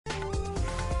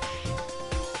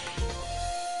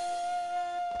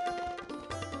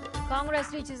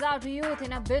Congress reaches out to youth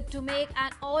in a bid to make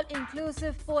an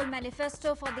all-inclusive poll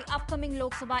manifesto for the upcoming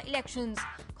Lok Sabha elections.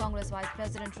 Congress Vice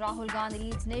President Rahul Gandhi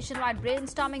leads nationwide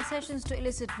brainstorming sessions to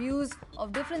elicit views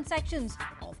of different sections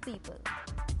of people.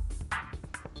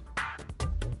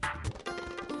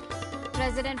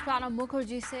 President Pranab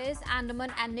Mukherjee says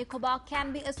Andaman and Nicobar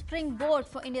can be a springboard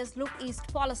for India's Look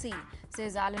East policy.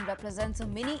 Says island represents a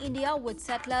mini India with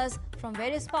settlers from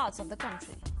various parts of the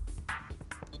country.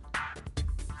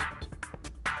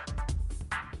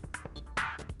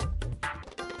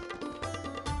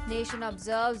 Nation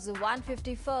observes the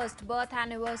 151st birth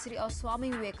anniversary of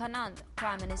Swami Vivekananda.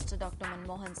 Prime Minister Dr.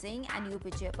 Manmohan Singh and UP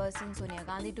Chairperson Sonia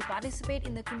Gandhi to participate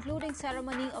in the concluding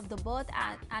ceremony of the birth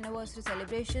anniversary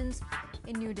celebrations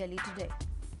in New Delhi today.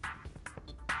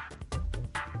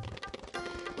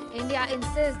 India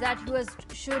insists that US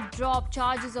should drop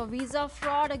charges of visa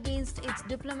fraud against its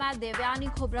diplomat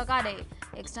Devyani Khobrakade.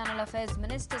 External Affairs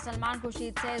Minister Salman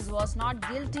Khurshid says was not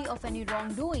guilty of any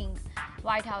wrongdoing.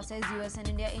 White House says US and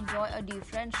India enjoy a deep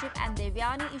friendship and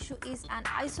Devyani issue is an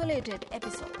isolated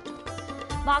episode.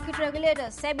 Market regulator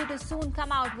SEBI to soon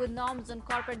come out with norms on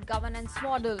corporate governance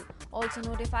model. Also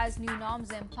notifies new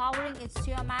norms empowering its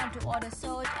chairman to order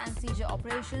search and seizure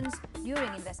operations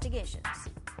during investigations.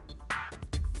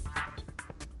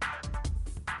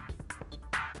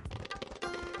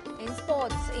 In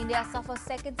sports, India suffers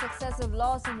second successive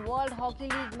loss in World Hockey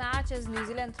League match as New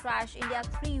Zealand thrashed India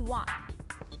 3-1.